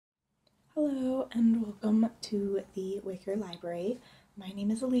Hello and welcome to the Wicker Library. My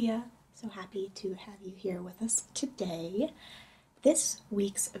name is Aaliyah, so happy to have you here with us today. This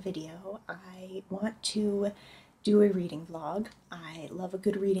week's video, I want to do a reading vlog. I love a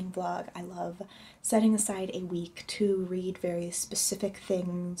good reading vlog. I love setting aside a week to read very specific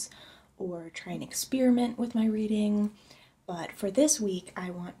things or try and experiment with my reading. But for this week,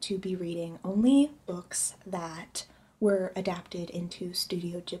 I want to be reading only books that were adapted into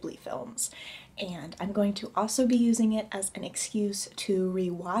Studio Ghibli films. And I'm going to also be using it as an excuse to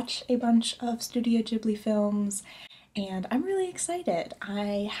rewatch a bunch of Studio Ghibli films, and I'm really excited.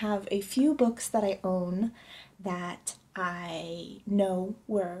 I have a few books that I own that I know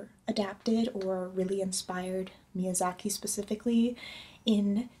were adapted or really inspired Miyazaki specifically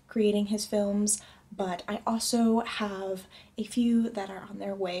in creating his films, but I also have a few that are on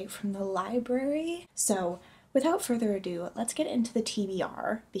their way from the library. So without further ado, let's get into the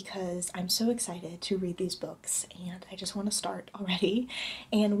TBR because I'm so excited to read these books and I just want to start already.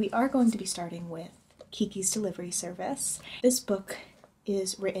 And we are going to be starting with Kiki's Delivery Service. This book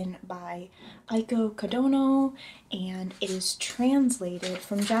is written by Eiko Kadono and it is translated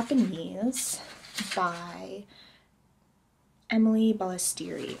from Japanese by Emily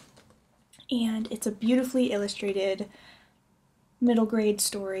Balistrieri. And it's a beautifully illustrated middle grade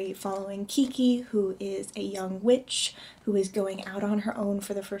story following Kiki, who is a young witch who is going out on her own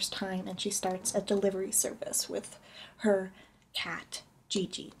for the first time, and she starts a delivery service with her cat,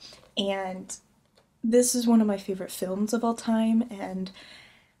 Gigi. And this is one of my favorite films of all time, and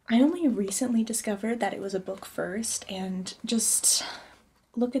I only recently discovered that it was a book first, and just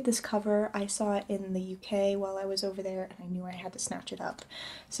look at this cover. I saw it in the UK while I was over there and I knew I had to snatch it up.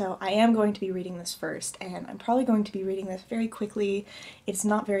 So I am going to be reading this first, and I'm probably going to be reading this very quickly. It's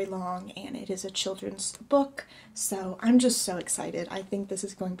not very long and it is a children's book, so I'm just so excited. I think this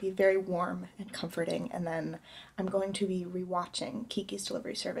is going to be very warm and comforting, and then I'm going to be rewatching Kiki's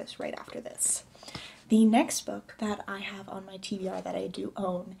Delivery Service right after this. The next book that I have on my TBR that I do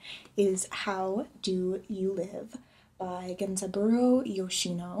own is How Do You Live? By Genzaburō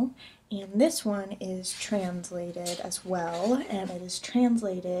Yoshino, and this one is translated as well, and it is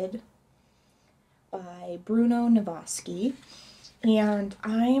translated by Bruno Navasky, and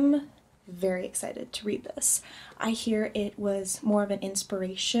I'm very excited to read this. I hear it was more of an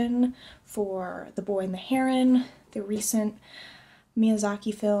inspiration for The Boy and the Heron, the recent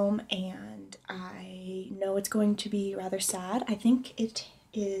Miyazaki film, and I know it's going to be rather sad. I think it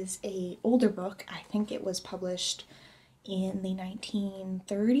is an older book. I think it was published in the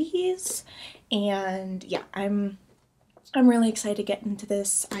 1930s, and yeah, I'm really excited to get into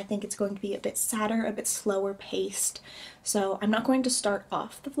this. I think it's going to be a bit sadder, a bit slower paced, so I'm not going to start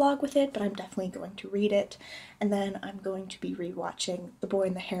off the vlog with it, but I'm definitely going to read it, and then I'm going to be rewatching The Boy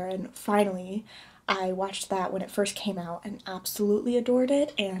and the Heron. Finally, I watched that when it first came out and absolutely adored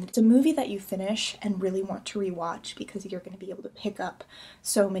it, and it's a movie that you finish and really want to rewatch because you're going to be able to pick up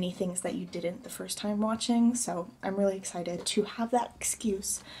so many things that you didn't the first time watching, so I'm really excited to have that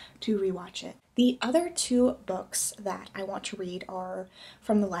excuse to rewatch it. The other two books that I want to read are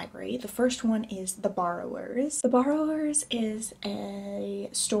from the library. The first one is The Borrowers. The Borrowers is a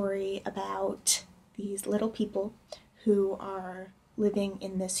story about these little people who are living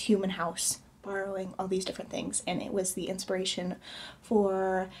in this human house borrowing all these different things, and it was the inspiration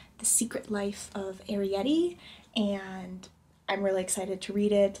for The Secret Life of Arrietty, and I'm really excited to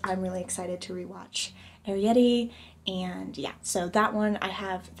read it. I'm really excited to rewatch Arrietty, and yeah, so that one I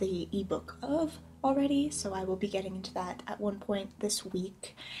have the ebook of already, so I will be getting into that at one point this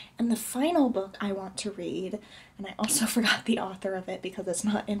week. And the final book I want to read, and I also forgot the author of it because it's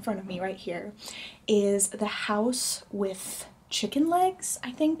not in front of me right here, is The House with Chicken Legs,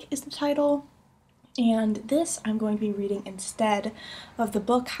 I think is the title. And this I'm going to be reading instead of the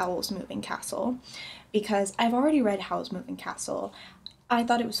book Howl's Moving Castle, because I've already read Howl's Moving Castle. I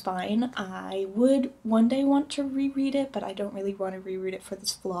thought it was fine. I would one day want to reread it, but I don't really want to reread it for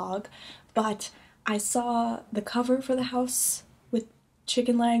this vlog. But I saw the cover for The House with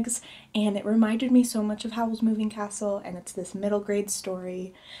Chicken Legs, and it reminded me so much of Howl's Moving Castle, and it's this middle grade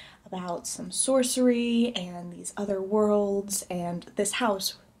story about some sorcery and these other worlds and this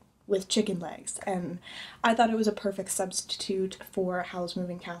house with chicken legs, and I thought it was a perfect substitute for Howl's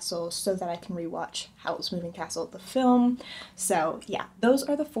Moving Castle so that I can rewatch Howl's Moving Castle, the film. So yeah, those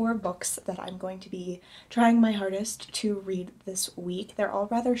are the four books that I'm going to be trying my hardest to read this week. They're all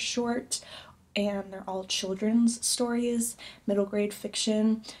rather short and they're all children's stories, middle grade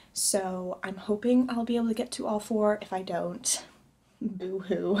fiction, so I'm hoping I'll be able to get to all four. If I don't,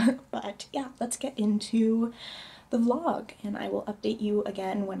 boo-hoo. But yeah, let's get into the vlog, and I will update you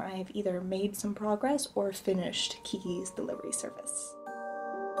again when I've either made some progress or finished Kiki's delivery service.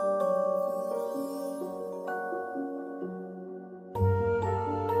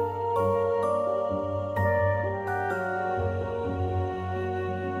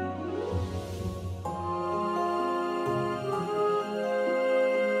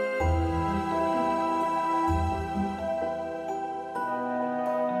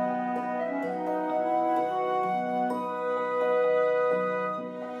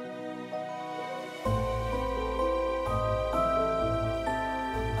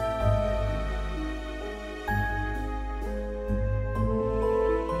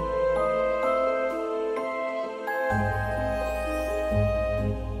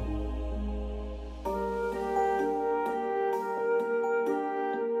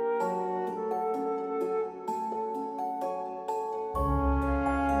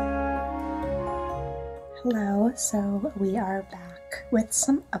 Hello, so we are back with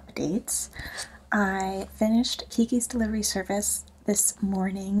some updates. I finished Kiki's delivery service this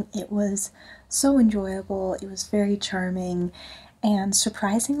morning. It was so enjoyable, it was very charming, and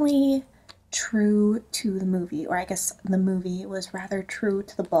surprisingly true to the movie, or I guess the movie was rather true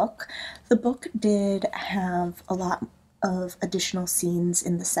to the book. The book did have a lot of additional scenes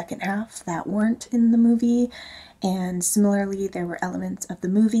in the second half that weren't in the movie, and similarly there were elements of the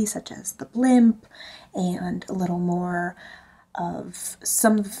movie such as the blimp and a little more of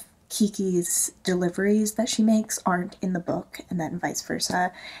some of Kiki's deliveries that she makes aren't in the book, and then vice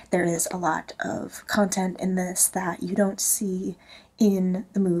versa. There is a lot of content in this that you don't see in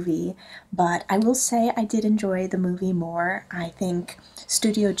the movie, but I will say I did enjoy the movie more. I think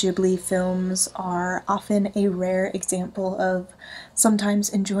Studio Ghibli films are often a rare example of sometimes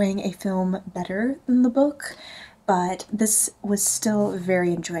enjoying a film better than the book, but this was still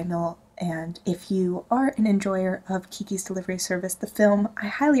very enjoyable. And if you are an enjoyer of Kiki's Delivery Service, the film, I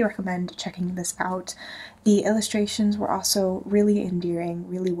highly recommend checking this out. The illustrations were also really endearing,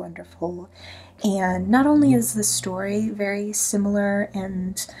 really wonderful. And not only is the story very similar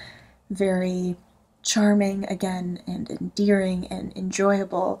and very charming again and endearing and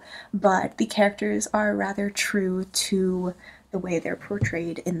enjoyable, but the characters are rather true to the way they're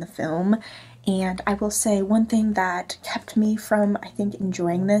portrayed in the film. And I will say one thing that kept me from, I think,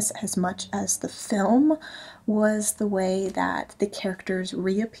 enjoying this as much as the film was the way that the characters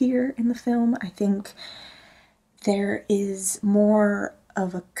reappear in the film. I think there is more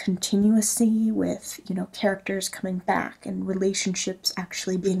of a continuity with, characters coming back and relationships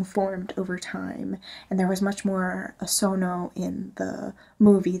actually being formed over time. And there was much more osono in the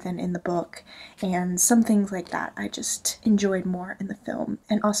movie than in the book. And some things like that I just enjoyed more in the film.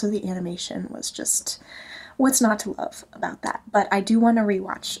 And also the animation was just what's not to love about that. But I do want to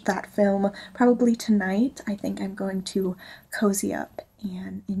rewatch that film probably tonight. I think I'm going to cozy up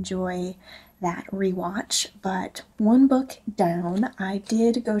and enjoy that rewatch. But one book down, I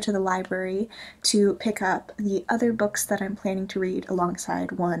did go to the library to pick up the other books that I'm planning to read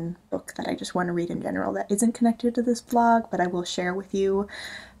alongside one book that I just want to read in general that isn't connected to this vlog, but I will share with you.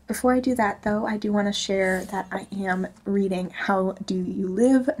 Before I do that though, I do want to share that I am reading How Do You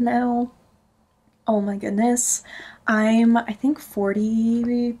Live now. Oh my goodness. I think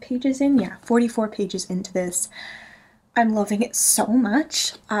 40 pages in? Yeah, 44 pages into this. I'm loving it so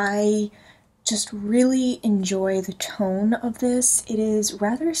much. I just really enjoy the tone of this. It is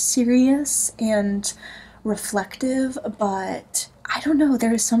rather serious and reflective, but I don't know,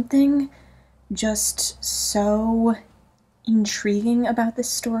 there's something just so intriguing about this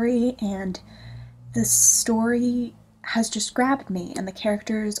story, and the story has just grabbed me, and the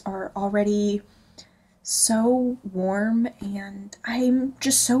characters are already so warm, and I'm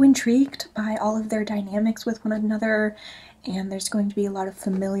just so intrigued by all of their dynamics with one another. And there's going to be a lot of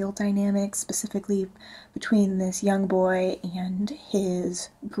familial dynamics, specifically between this young boy and his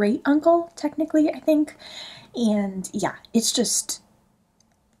great uncle, technically, I think. And yeah, it's just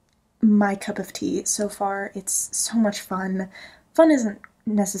my cup of tea so far. It's so much fun. Fun isn't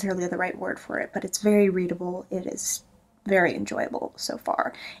necessarily the right word for it, but it's very readable. It is very enjoyable so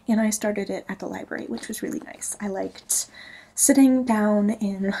far. And I started it at the library, which was really nice. I liked sitting down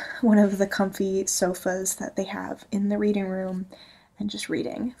in one of the comfy sofas that they have in the reading room and just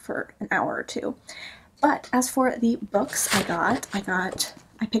reading for an hour or two. But as for the books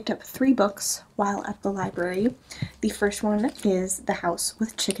I picked up 3 books while at the library. The first one is The House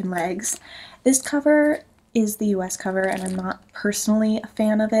with Chicken Legs. This cover is the US cover, and I'm not personally a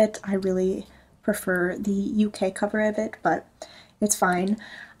fan of it. I really prefer the UK cover of it, but it's fine.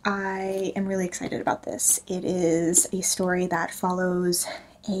 I am really excited about this. It is a story that follows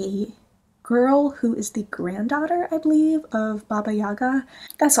a girl who is the granddaughter, I believe, of Baba Yaga.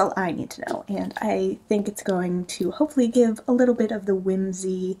 That's all I need to know, and I think it's going to hopefully give a little bit of the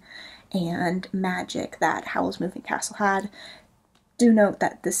whimsy and magic that Howl's Moving Castle had. Do note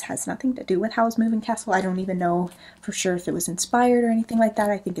that this has nothing to do with Howl's Moving Castle. I don't even know for sure if it was inspired or anything like that.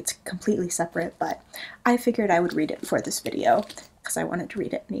 I think it's completely separate, but I figured I would read it for this video because I wanted to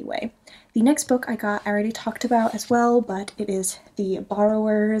read it anyway. The next book I got, I already talked about as well, but it is The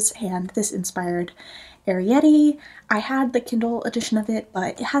Borrowers, and this inspired Arrietty. I had the Kindle edition of it,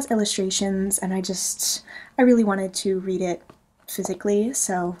 but it has illustrations, and I really wanted to read it physically,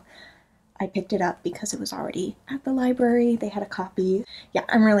 so I picked it up because it was already at the library. They had a copy. Yeah,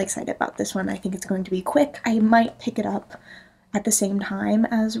 I'm really excited about this one. I think it's going to be quick. I might pick it up at the same time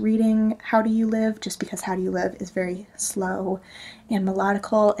as reading How Do You Live, just because How Do You Live is very slow and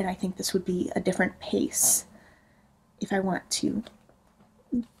melodical, and I think this would be a different pace if I want to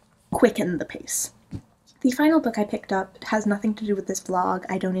quicken the pace. The final book I picked up has nothing to do with this vlog.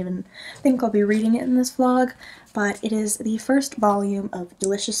 I don't even think I'll be reading it in this vlog, but it is the first volume of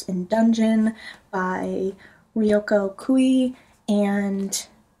Delicious in Dungeon by Ryoko Kui, and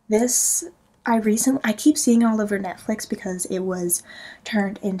this I keep seeing all over Netflix because it was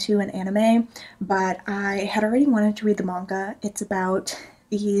turned into an anime, but I had already wanted to read the manga. It's about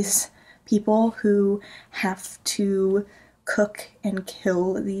these people who have to cook and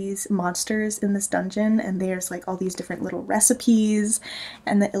kill these monsters in this dungeon, and there's like all these different little recipes,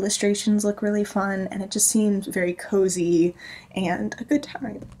 and the illustrations look really fun, and it just seems very cozy and a good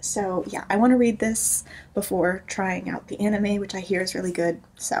time. So yeah, I want to read this before trying out the anime, which I hear is really good,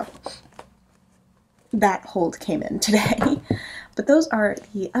 so that hold came in today. But those are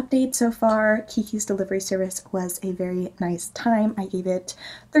the updates so far. Kiki's delivery service was a very nice time. I gave it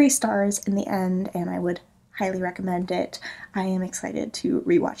 3 stars in the end, and I would highly recommend it. I am excited to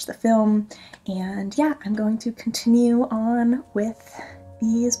rewatch the film, and yeah, I'm going to continue on with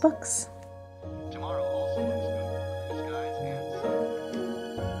these books. Tomorrow also looks good. Skies and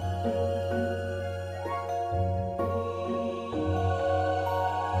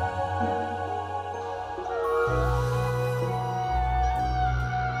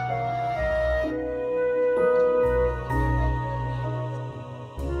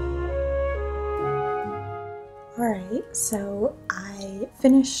Alright, so I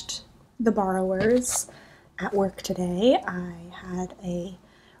finished The Borrowers at work today. I had a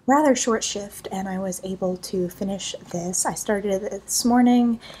rather short shift and I was able to finish this. I started it this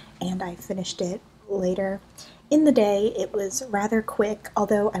morning and I finished it later in the day. It was rather quick,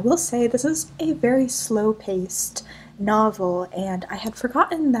 although I will say this is a very slow-paced novel, and I had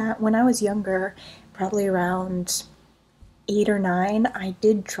forgotten that when I was younger, probably around 8 or 9, I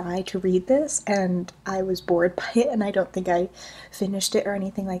did try to read this and I was bored by it, and I don't think I finished it or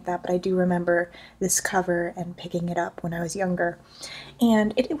anything like that, but I do remember this cover and picking it up when I was younger.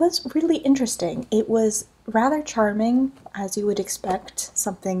 And it was really interesting. It was rather charming, as you would expect,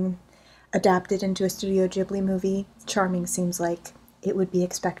 something adapted into a Studio Ghibli movie. Charming seems like it would be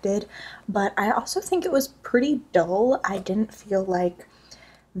expected, but I also think it was pretty dull. I didn't feel like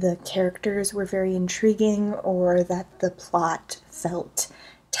the characters were very intriguing or that the plot felt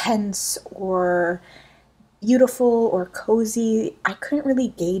tense or beautiful or cozy. I couldn't really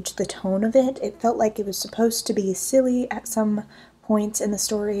gauge the tone of it. It felt like it was supposed to be silly at some points in the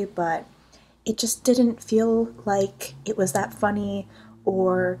story, but it just didn't feel like it was that funny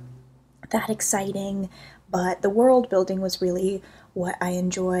or that exciting. But the world building was really what I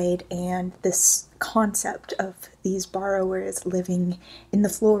enjoyed, and this concept of these borrowers living in the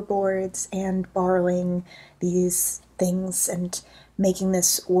floorboards and borrowing these things and making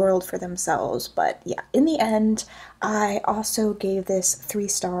this world for themselves. But yeah, in the end, I also gave this 3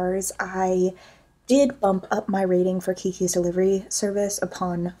 stars. I did bump up my rating for Kiki's delivery service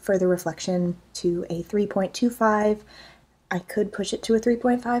upon further reflection to a 3.25. I could push it to a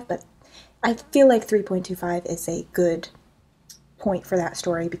 3.5, but I feel like 3.25 is a good point for that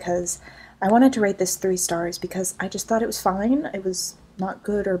story because I wanted to rate this 3 stars because I just thought it was fine. It was not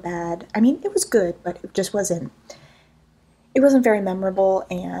good or bad. I mean, it was good, but it just wasn't very memorable,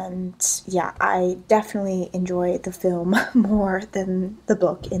 and yeah, I definitely enjoyed the film more than the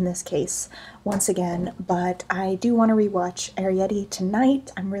book in this case, once again, but I do want to rewatch Arrietty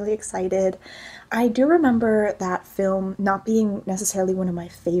tonight. I'm really excited. I do remember that film not being necessarily one of my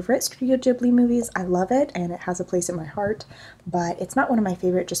favorite Studio Ghibli movies. I love it, and it has a place in my heart, but it's not one of my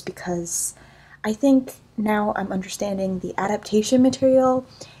favorite just because I think now I'm understanding the adaptation material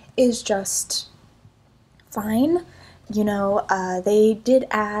is just fine. You know, they did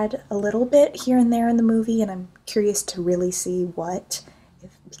add a little bit here and there in the movie, and I'm curious to really see what,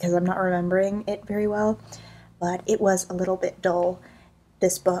 if because I'm not remembering it very well, but it was a little bit dull,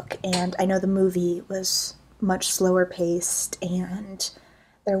 this book, and I know the movie was much slower paced and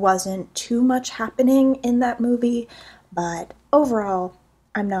there wasn't too much happening in that movie, but overall,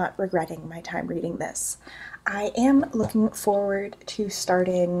 I'm not regretting my time reading this. I am looking forward to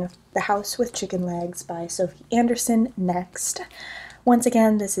starting The House with Chicken Legs by Sophie Anderson next. Once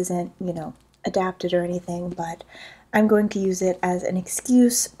again, this isn't, adapted or anything, but I'm going to use it as an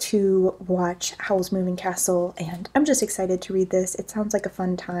excuse to watch Howl's Moving Castle, and I'm just excited to read this. It sounds like a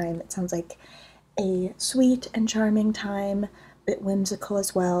fun time. It sounds like a sweet and charming time, a bit whimsical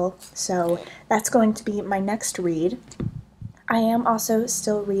as well. So that's going to be my next read. I am also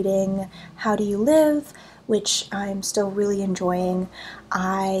still reading How Do You Live, which I'm still really enjoying.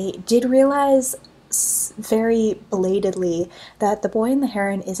 I did realize very belatedly that The Boy and the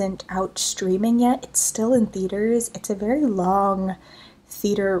Heron isn't out streaming yet. It's still in theaters. It's a very long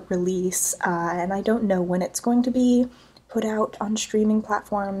theater release, and I don't know when it's going to be put out on streaming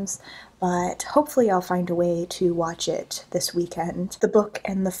platforms, but hopefully I'll find a way to watch it this weekend. The book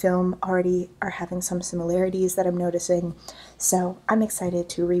and the film already are having some similarities that I'm noticing, so I'm excited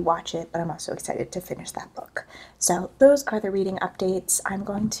to rewatch it, but I'm also excited to finish that book. So those are the reading updates. I'm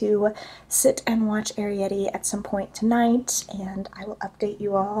going to sit and watch Arrietty at some point tonight, and I will update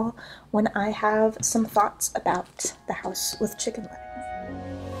you all when I have some thoughts about The House with Chicken Legs.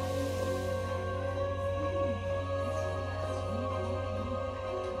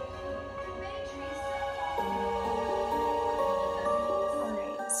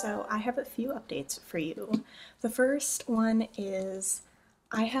 So I have a few updates for you. The first one is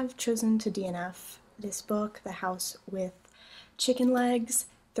I have chosen to DNF this book, The House with Chicken Legs.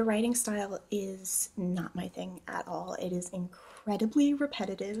 The writing style is not my thing at all. It is incredibly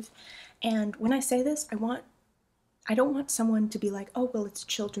repetitive, and when I say this, I don't want someone to be like, oh, well, it's a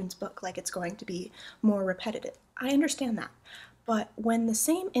children's book, like it's going to be more repetitive. I understand that, but when the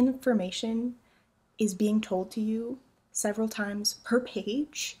same information is being told to you several times per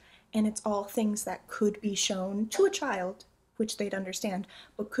page, and it's all things that could be shown to a child, which they'd understand,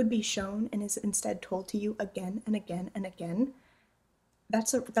 but could be shown and is instead told to you again and again and again,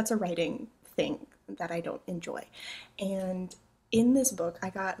 that's a writing thing that I don't enjoy. And in this book, I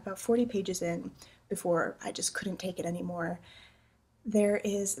got about 40 pages in before I just couldn't take it anymore. There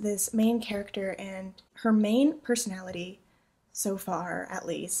is this main character, and her main personality, so far at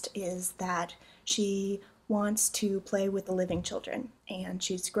least, is that she wants to play with the living children, and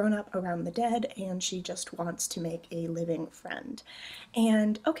she's grown up around the dead, and she just wants to make a living friend.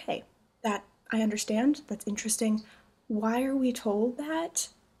 And okay, that I understand, that's interesting. Why are we told that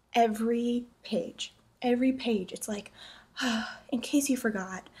every page? Every page, it's like, in case you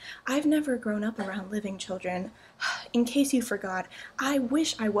forgot, I've never grown up around living children. In case you forgot, I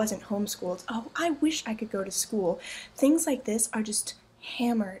wish I wasn't homeschooled. Oh, I wish I could go to school. Things like this are just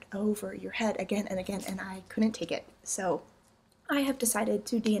hammered over your head again and again, and I couldn't take it. So I have decided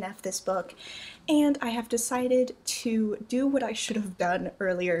to DNF this book, and I have decided to do what I should have done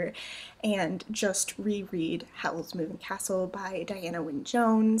earlier and just reread Howl's Moving Castle by Diana Wynne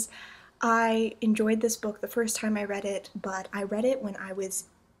Jones. I enjoyed this book the first time I read it, but I read it when I was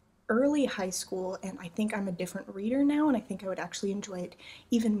early high school, and I think I'm a different reader now, and I think I would actually enjoy it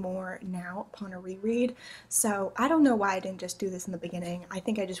even more now upon a reread. So I don't know why I didn't just do this in the beginning. I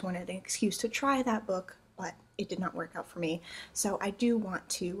think I just wanted an excuse to try that book, but it did not work out for me. So I do want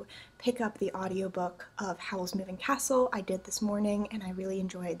to pick up the audiobook of Howl's Moving Castle. I did this morning, and I really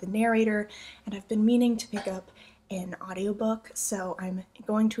enjoyed the narrator, and I've been meaning to pick up an audiobook, so I'm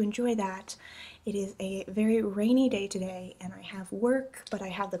going to enjoy that. It is a very rainy day today, and I have work, but I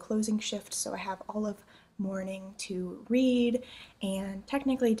have the closing shift, so I have all of morning to read and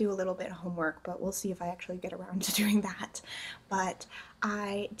technically do a little bit of homework, but we'll see if I actually get around to doing that. But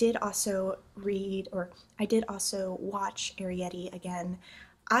I did also watch Arrietty again.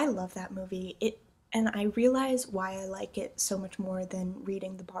 I love that movie. And I realize why I like it so much more than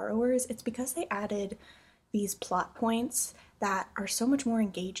reading The Borrowers. It's because they added these plot points that are so much more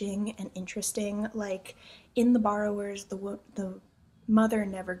engaging and interesting. Like in The Borrowers, the mother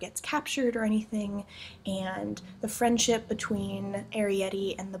never gets captured or anything, and the friendship between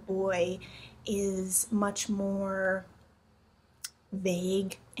Arrietty and the boy is much more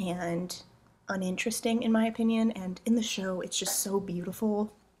vague and uninteresting in my opinion, and in the show it's just so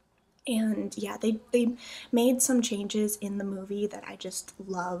beautiful. And yeah, they made some changes in the movie that I just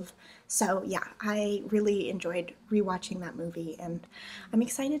love. So yeah, I really enjoyed rewatching that movie, and I'm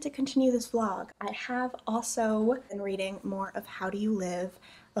excited to continue this vlog. I have also been reading more of How Do You Live,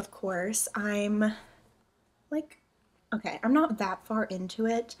 of course. I'm like Okay, I'm not that far into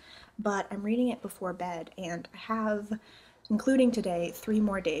it, but I'm reading it before bed, and I have, including today, 3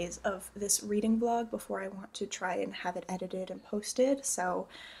 more days of this reading vlog before I want to try and have it edited and posted. So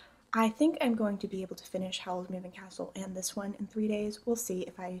I think I'm going to be able to finish Howl's Moving Castle and this one in 3 days. We'll see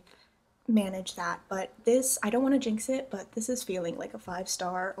if I manage that. But this, I don't want to jinx it, but this is feeling like a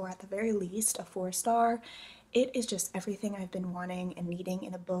 5-star, or at the very least a 4-star. It is just everything I've been wanting and needing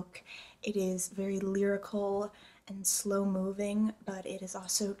in a book. It is very lyrical and slow moving, but it is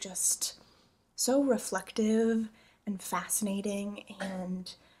also just so reflective and fascinating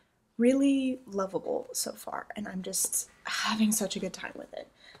and really lovable so far, and I'm just having such a good time with it.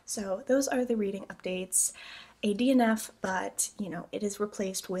 So those are the reading updates. A DNF, but you know, it is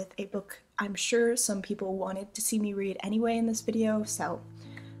replaced with a book I'm sure some people wanted to see me read anyway in this video, so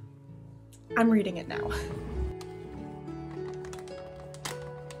I'm reading it now.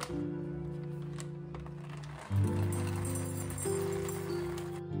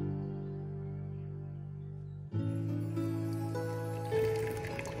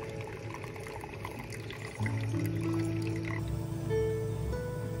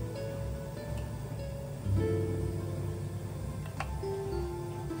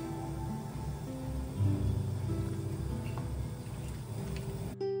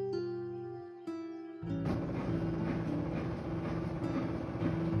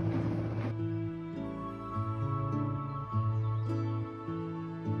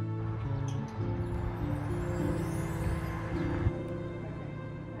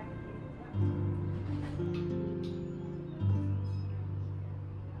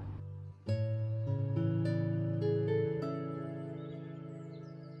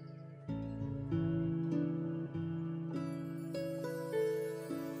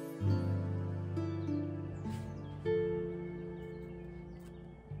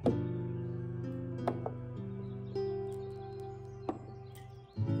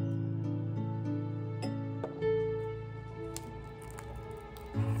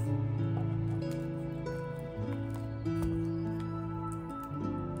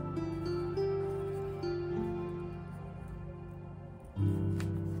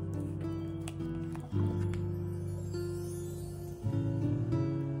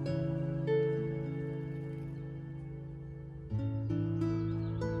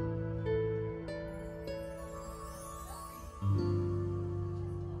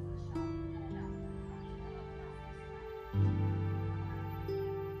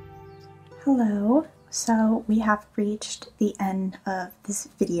 Hello, so we have reached the end of this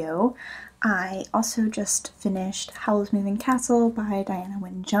video. I also just finished Howl's Moving Castle by Diana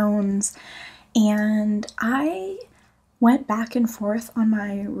Wynne Jones, and I went back and forth on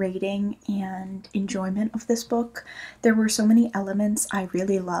my rating and enjoyment of this book. There were so many elements I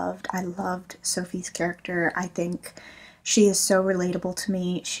really loved. I loved Sophie's character. I think she is so relatable to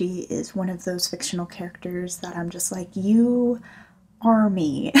me. She is one of those fictional characters that I'm just like, you are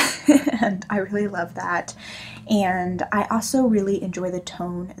me. And I really love that. And I also really enjoy the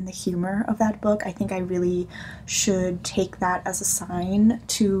tone and the humor of that book. I think I really should take that as a sign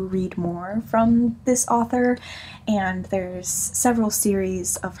to read more from this author. And there's several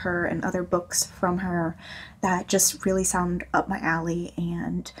series of her and other books from her that just really sound up my alley,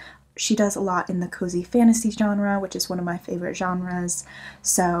 and she does a lot in the cozy fantasy genre, which is one of my favorite genres,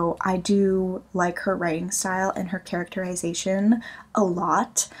 so I do like her writing style and her characterization a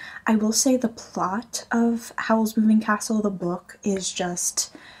lot. I will say the plot of Howl's Moving Castle, the book, is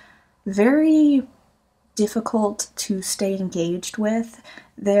just very difficult to stay engaged with.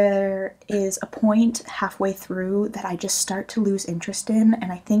 There is a point halfway through that I just start to lose interest in,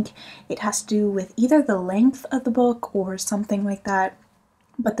 and I think it has to do with either the length of the book or something like that.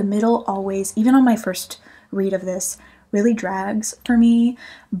 But the middle always, even on my first read of this, really drags for me,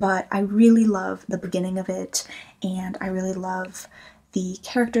 but I really love the beginning of it, and I really love the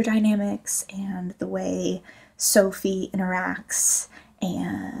character dynamics and the way Sophie interacts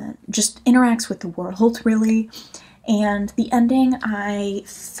and just interacts with the world, really. And the ending I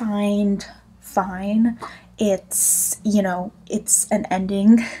find fine. It's, you know, it's an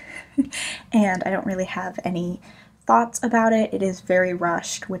ending and I don't really have any thoughts about it. It is very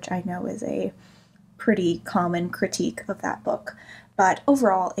rushed, which I know is a pretty common critique of that book. But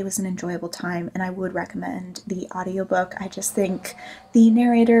overall, it was an enjoyable time, and I would recommend the audiobook. I just think the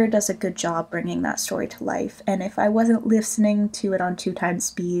narrator does a good job bringing that story to life, and if I wasn't listening to it on 2x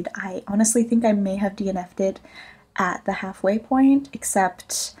speed, I honestly think I may have DNF'd it at the halfway point,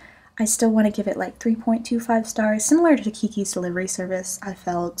 except I still want to give it like 3.25 stars, similar to Kiki's delivery service. I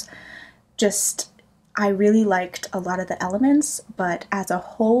felt just, I really liked a lot of the elements, but as a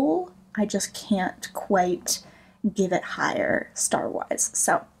whole, I just can't quite give it higher star-wise.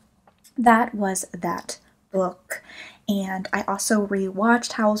 So that was that book. And I also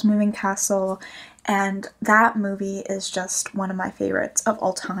rewatched Howl's Moving Castle, and that movie is just one of my favorites of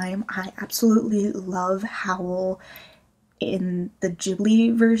all time. I absolutely love Howl in the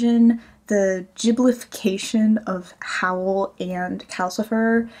Ghibli version. The Ghiblification of Howl and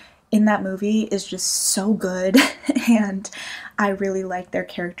Calcifer in that movie is just so good, and I really like their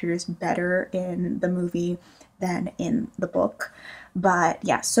characters better in the movie than in the book. But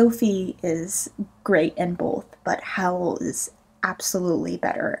yeah, Sophie is great in both, but Howl is absolutely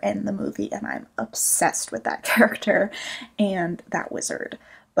better in the movie, and I'm obsessed with that character and that wizard.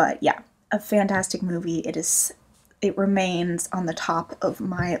 But yeah, a fantastic movie. It remains on the top of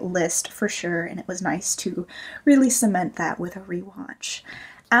my list for sure, and it was nice to really cement that with a rewatch.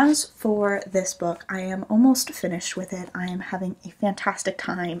 As for this book, I am almost finished with it. I am having a fantastic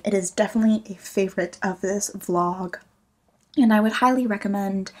time. It is definitely a favorite of this vlog, and I would highly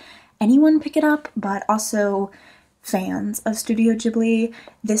recommend anyone pick it up, but also fans of Studio Ghibli.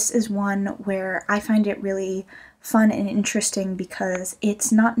 This is one where I find it really fun and interesting because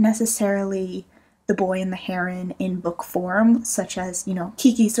it's not necessarily The Boy and the Heron in book form, such as, you know,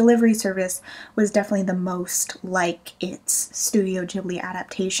 Kiki's Delivery Service was definitely the most like its Studio Ghibli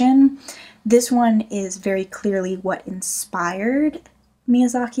adaptation. This one is very clearly what inspired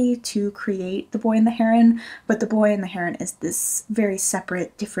Miyazaki to create The Boy and the Heron, but The Boy and the Heron is this very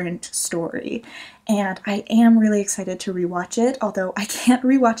separate, different story. And I am really excited to rewatch it, although I can't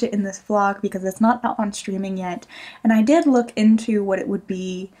rewatch it in this vlog because it's not out on streaming yet. And I did look into what it would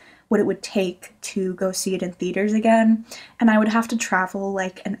take to go see it in theaters again, and I would have to travel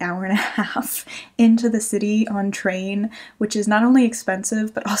like an hour and a half into the city on train, which is not only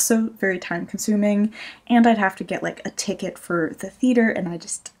expensive but also very time consuming, and I'd have to get like a ticket for the theater, and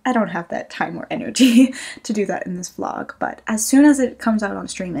I don't have that time or energy to do that in this vlog. But as soon as it comes out on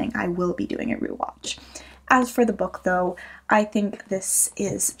streaming, I will be doing a rewatch. As for the book though, I think this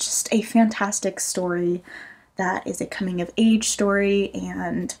is just a fantastic story that is a coming of age story,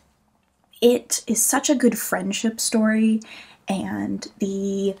 and it is such a good friendship story, and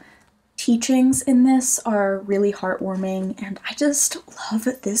the teachings in this are really heartwarming, and I just love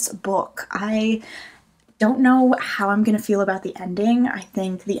this book. I don't know how I'm going to feel about the ending. I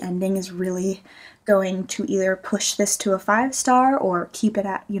think the ending is really going to either push this to a 5-star or keep it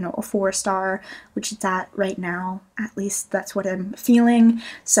at, you know, a 4-star, which it's at right now. At least that's what I'm feeling.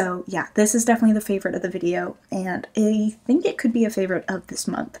 So yeah, this is definitely the favorite of the video, and I think it could be a favorite of this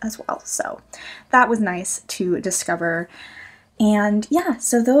month as well. So that was nice to discover. And yeah,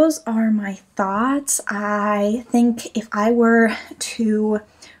 so those are my thoughts. I think if I were to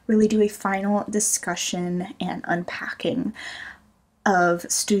really do a final discussion and unpacking of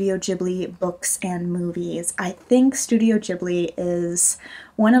Studio Ghibli books and movies, I think Studio Ghibli is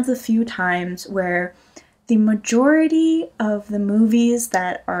one of the few times where the majority of the movies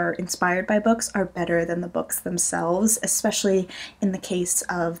that are inspired by books are better than the books themselves, especially in the case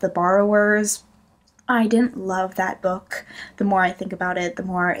of The Borrowers. I didn't love that book. The more I think about it, the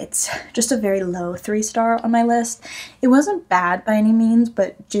more it's just a very low 3-star on my list. It wasn't bad by any means,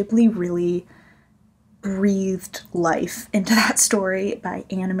 but Ghibli really breathed life into that story by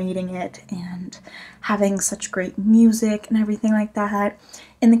animating it and having such great music and everything like that.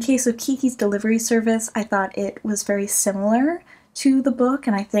 In the case of Kiki's Delivery Service, I thought it was very similar to the book,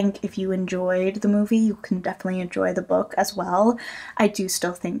 and I think if you enjoyed the movie, you can definitely enjoy the book as well. I do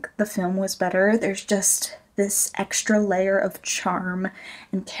still think the film was better. There's just this extra layer of charm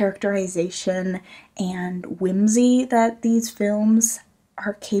and characterization and whimsy that these films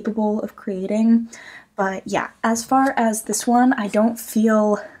are capable of creating. But yeah, as far as this one, I don't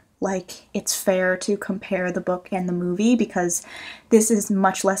feel like it's fair to compare the book and the movie because this is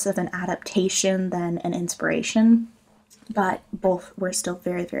much less of an adaptation than an inspiration. But both were still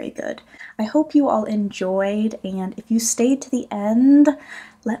very, very good. I hope you all enjoyed, and if you stayed to the end,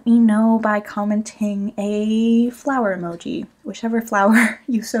 let me know by commenting a flower emoji, whichever flower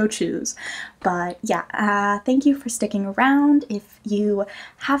you so choose. But yeah, thank you for sticking around. If you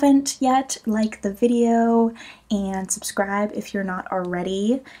haven't yet, like the video and subscribe if you're not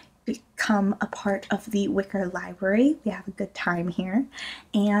already. Become a part of the Wicker Library. We have a good time here.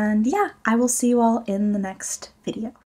 And yeah, I will see you all in the next video.